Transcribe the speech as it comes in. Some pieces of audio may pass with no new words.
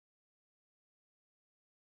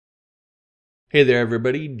Hey there,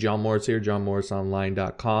 everybody. John Morris here,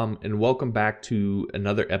 johnmorrisonline.com, and welcome back to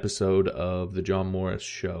another episode of The John Morris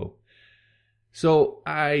Show. So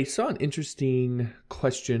I saw an interesting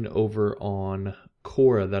question over on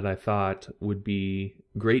Quora that I thought would be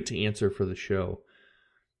great to answer for the show.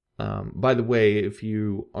 By the way, if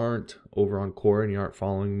you aren't over on Quora and you aren't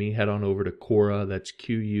following me, head on over to Quora, that's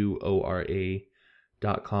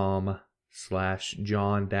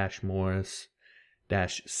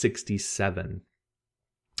Quora.com/John-Morris-67.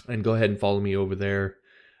 And go ahead and follow me over there.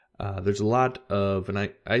 There's a lot of, and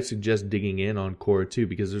I suggest digging in on Quora too,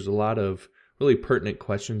 because there's a lot of really pertinent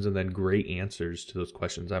questions and then great answers to those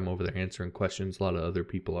questions. I'm over there answering questions. A lot of other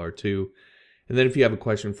people are too. And then if you have a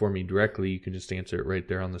question for me directly, you can just answer it right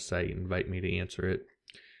there on the site and invite me to answer it.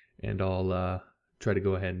 And I'll try to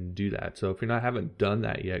go ahead and do that. So if you haven't done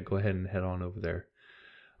that yet, go ahead and head on over there.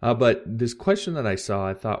 But this question that I saw,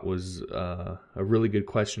 I thought was a really good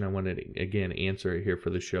question. I wanted to, again, answer it here for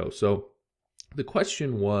the show. So the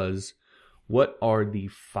question was, what are the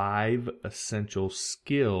 5 essential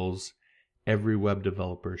skills every web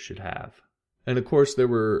developer should have? And of course, there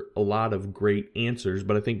were a lot of great answers,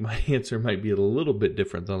 but I think my answer might be a little bit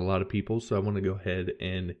different than a lot of people. So I want to go ahead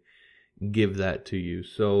and give that to you.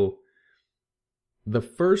 So the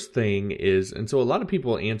first thing is, and so a lot of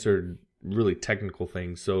people answered really technical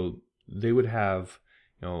things. So they would have,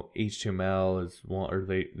 HTML as one, or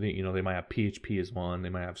they might have PHP as one, they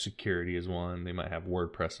might have security as one, they might have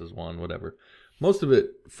WordPress as one, whatever. Most of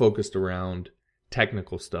it focused around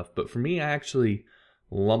technical stuff. But for me, I actually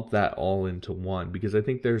lump that all into one, because I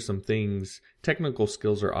think there's some things, technical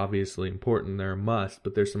skills are obviously important, they're a must,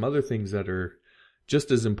 but there's some other things that are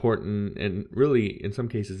just as important, and really in some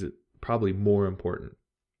cases probably more important.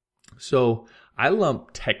 So I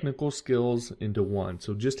lump technical skills into one.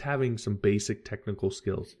 So just having some basic technical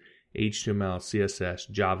skills, HTML, CSS,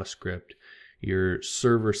 JavaScript, your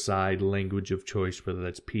server-side language of choice, whether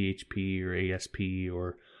that's PHP or ASP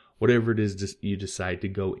or whatever it is you decide to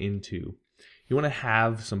go into. You want to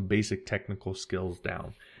have some basic technical skills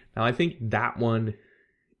down. Now, I think that one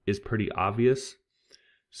is pretty obvious,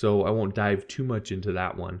 so I won't dive too much into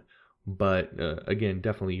that one. But again,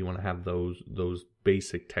 definitely you want to have those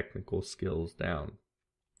basic technical skills down.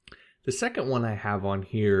 The second one I have on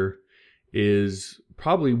here is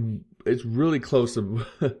it's really close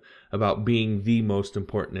about being the most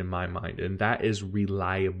important in my mind, and that is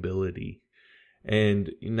reliability.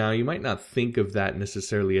 And now you might not think of that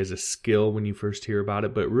necessarily as a skill when you first hear about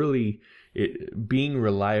it, but really being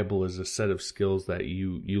reliable is a set of skills that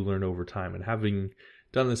you learn over time. And having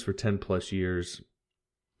done this for 10 plus years,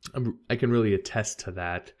 I can really attest to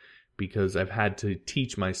that, because I've had to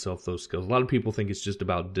teach myself those skills. A lot of people think it's just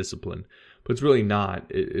about discipline, but it's really not.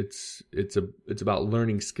 It's about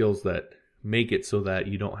learning skills that make it so that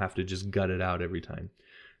you don't have to just gut it out every time.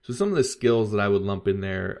 So some of the skills that I would lump in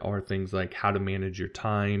there are things like how to manage your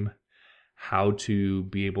time, how to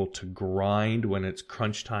be able to grind when it's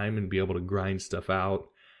crunch time and be able to grind stuff out,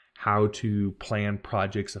 how to plan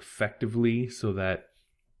projects effectively so that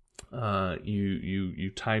you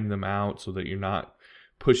time them out so that you're not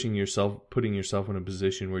putting yourself in a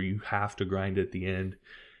position where you have to grind at the end,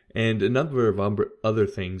 and a number of other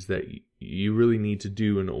things that you really need to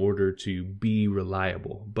do in order to be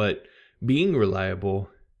reliable. But being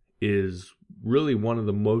reliable is really one of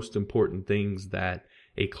the most important things that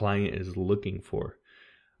a client is looking for.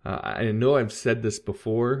 I know I've said this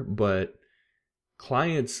before, but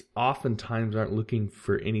clients oftentimes aren't looking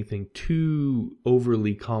for anything too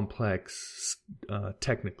overly complex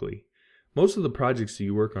technically. Most of the projects that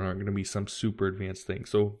you work on aren't going to be some super advanced thing.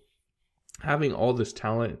 So having all this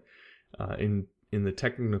talent in the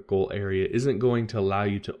technical area isn't going to allow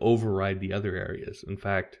you to override the other areas. In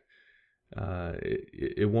fact,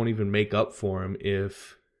 it won't even make up for them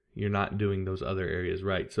if you're not doing those other areas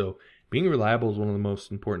right. So being reliable is one of the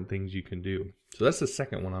most important things you can do. So that's the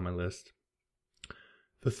second one on my list.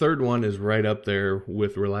 The third one is right up there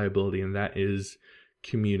with reliability, and that is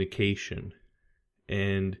communication.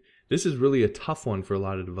 And this is really a tough one for a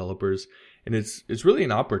lot of developers, and it's really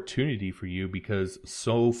an opportunity for you, because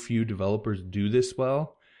so few developers do this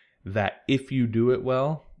well, that if you do it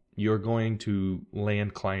well, you're going to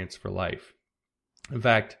land clients for life. In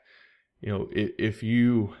fact, if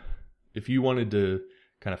you wanted to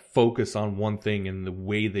kind of focus on one thing in the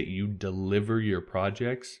way that you deliver your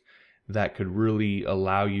projects, that could really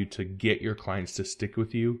allow you to get your clients to stick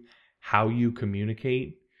with you, how you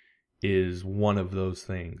communicate is one of those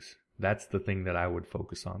things. That's the thing that I would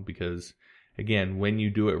focus on, because again, when you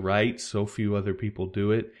do it right, so few other people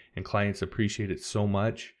do it, and clients appreciate it so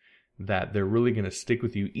much that they're really going to stick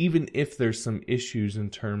with you, even if there's some issues in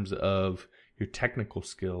terms of your technical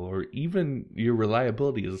skill, or even your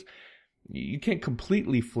reliability. Is you can't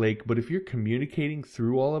completely flake, but if you're communicating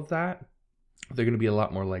through all of that, they're going to be a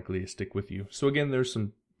lot more likely to stick with you. So again, there's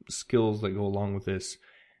some skills that go along with this.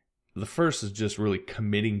 The first is just really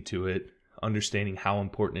committing to it, understanding how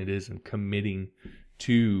important it is, and committing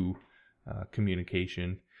to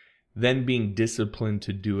communication. Then being disciplined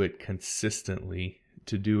to do it consistently,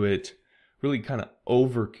 to do it really kind of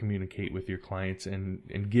over communicate with your clients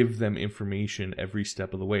and give them information every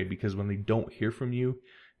step of the way, because when they don't hear from you,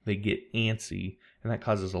 they get antsy, and that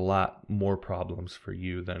causes a lot more problems for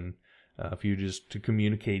you than if you just to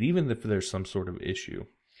communicate, even if there's some sort of issue.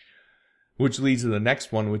 Which leads to the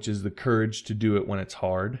next one, which is the courage to do it when it's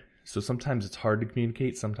hard. So sometimes it's hard to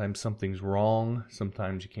communicate. Sometimes something's wrong.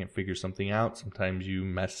 Sometimes you can't figure something out. Sometimes you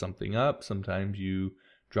mess something up. Sometimes you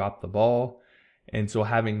drop the ball. And so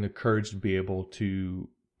having the courage to be able to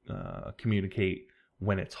communicate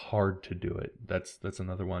when it's hard to do it, that's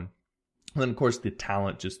another one. And then, of course, the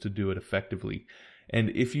talent just to do it effectively. And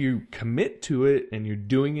if you commit to it and you're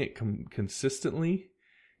doing it consistently,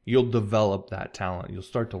 you'll develop that talent. You'll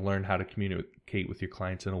start to learn how to communicate with your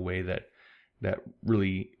clients in a way that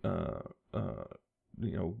really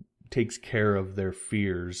takes care of their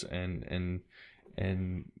fears and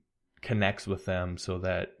connects with them so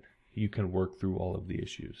that you can work through all of the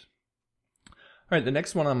issues. All right, the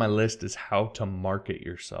next one on my list is how to market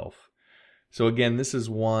yourself. So again, this is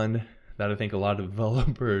one that I think a lot of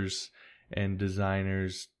developers and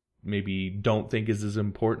designers maybe don't think is as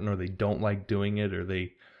important, or they don't like doing it, or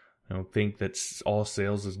they think that all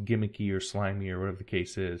sales is gimmicky or slimy or whatever the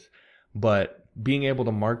case is. But being able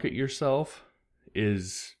to market yourself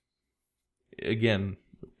is, again,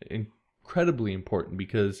 incredibly important,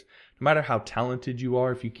 because no matter how talented you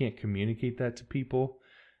are, if you can't communicate that to people,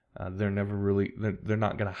 they're not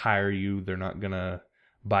going to hire you. They're not going to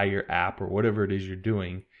buy your app or whatever it is you're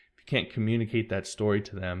doing. If you can't communicate that story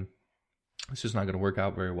to them, it's just not going to work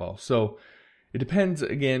out very well. So it depends,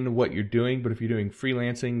 again, what you're doing. But if you're doing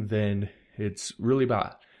freelancing, then it's really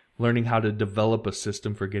about learning how to develop a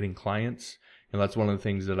system for getting clients. And that's one of the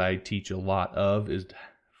things that I teach a lot of, is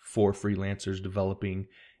for freelancers, developing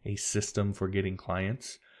a system for getting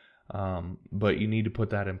clients. But you need to put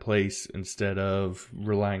that in place instead of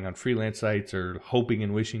relying on freelance sites or hoping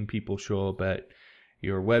and wishing people show up at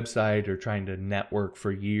your website, or trying to network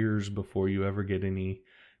for years before you ever get any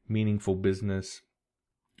meaningful business.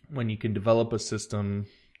 When you can develop a system,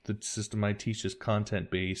 the system I teach is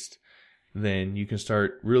content-based, then you can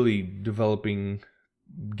start really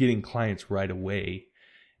getting clients right away,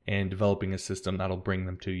 and developing a system that'll bring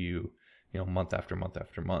them to you, month after month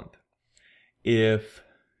after month. If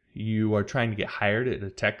you are trying to get hired at a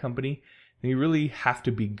tech company, then you really have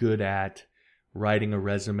to be good at writing a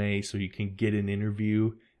resume so you can get an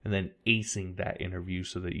interview, and then acing that interview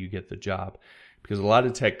so that you get the job. Because a lot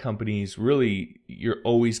of tech companies, really, you're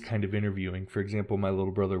always kind of interviewing. For example, my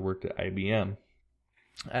little brother worked at IBM.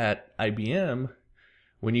 At IBM,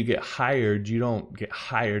 when you get hired, you don't get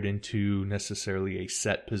hired into necessarily a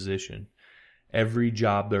set position. Every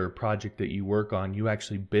job or project that you work on, you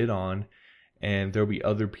actually bid on, and there'll be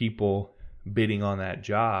other people bidding on that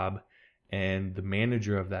job, and the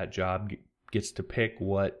manager of that job gets to pick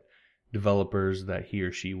what developers that he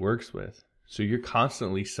or she works with. So you're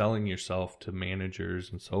constantly selling yourself to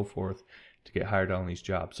managers and so forth to get hired on these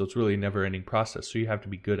jobs. So it's really a never-ending process. So you have to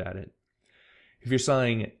be good at it. If you're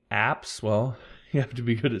selling apps, well, you have to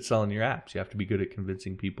be good at selling your apps. You have to be good at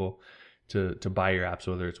convincing people to buy your apps,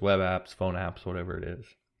 whether it's web apps, phone apps, whatever it is.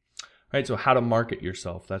 All right, so how to market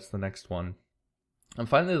yourself. That's the next one. And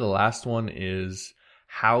finally, the last one is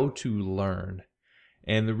how to learn.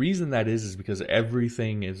 And the reason that is because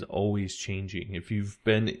everything is always changing. If you've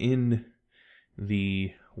been in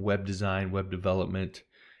the web design, web development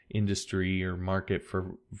industry or market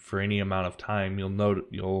for any amount of time,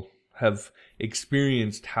 you'll have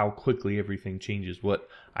experienced how quickly everything changes. What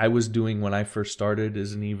I was doing when I first started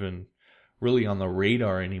isn't even really on the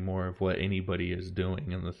radar anymore of what anybody is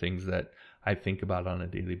doing and the things that I think about on a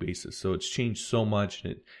daily basis. So it's changed so much,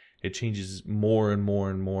 and it changes more and more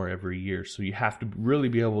and more every year. So you have to really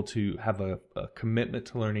be able to have a commitment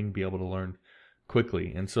to learning, be able to learn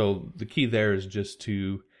quickly. And so the key there is just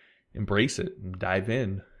to embrace it and dive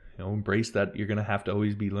in. Embrace that you're going to have to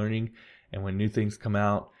always be learning. And when new things come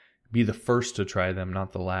out, be the first to try them,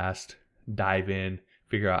 not the last. Dive in,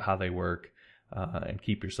 figure out how they work, and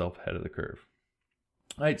keep yourself ahead of the curve.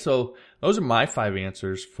 All right, so those are my 5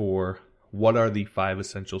 answers for what are the 5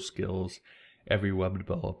 essential skills every web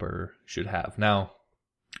developer should have. Now,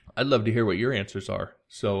 I'd love to hear what your answers are.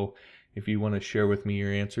 So If you want to share with me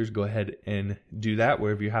your answers, go ahead and do that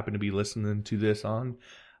wherever you happen to be listening to this on.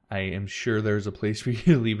 I am sure there's a place for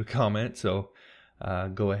you to leave a comment, so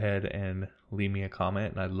go ahead and leave me a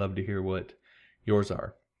comment, and I'd love to hear what yours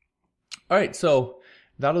are. All right, so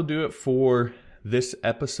that'll do it for this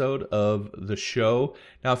episode of the show.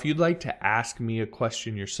 Now, if you'd like to ask me a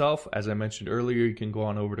question yourself, as I mentioned earlier, you can go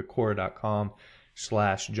on over to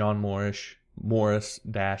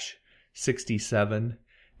Quora.com/JohnMorris-67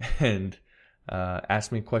 and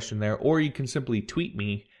ask me a question there. Or you can simply tweet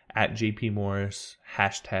me at JPMorris,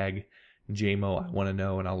 #JMO, I want to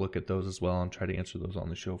know, and I'll look at those as well and try to answer those on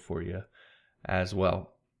the show for you as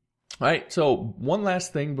well. All right, so one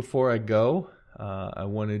last thing before I go. I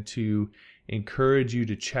wanted to encourage you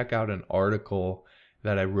to check out an article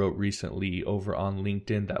that I wrote recently over on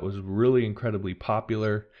LinkedIn that was really incredibly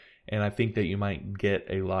popular, and I think that you might get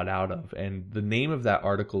a lot out of. And the name of that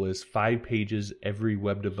article is 5 Pages Every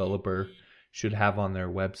Web Developer Should Have on Their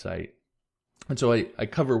Website. And so I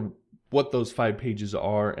cover what those 5 pages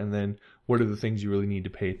are, and then what are the things you really need to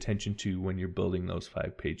pay attention to when you're building those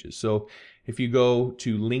 5 pages. So if you go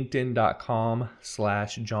to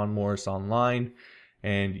linkedin.com/JohnMorrisOnline,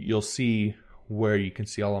 and you'll see where you can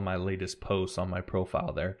see all of my latest posts on my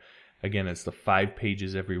profile there. Again, it's the 5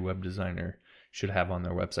 pages every web designer should have on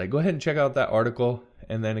their website. Go ahead and check out that article,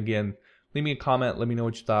 and then again, leave me a comment. Let me know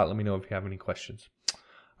what you thought. Let me know if you have any questions.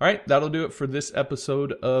 All right, that'll do it for this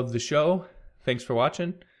episode of the show. Thanks for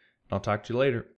watching. I'll talk to you later.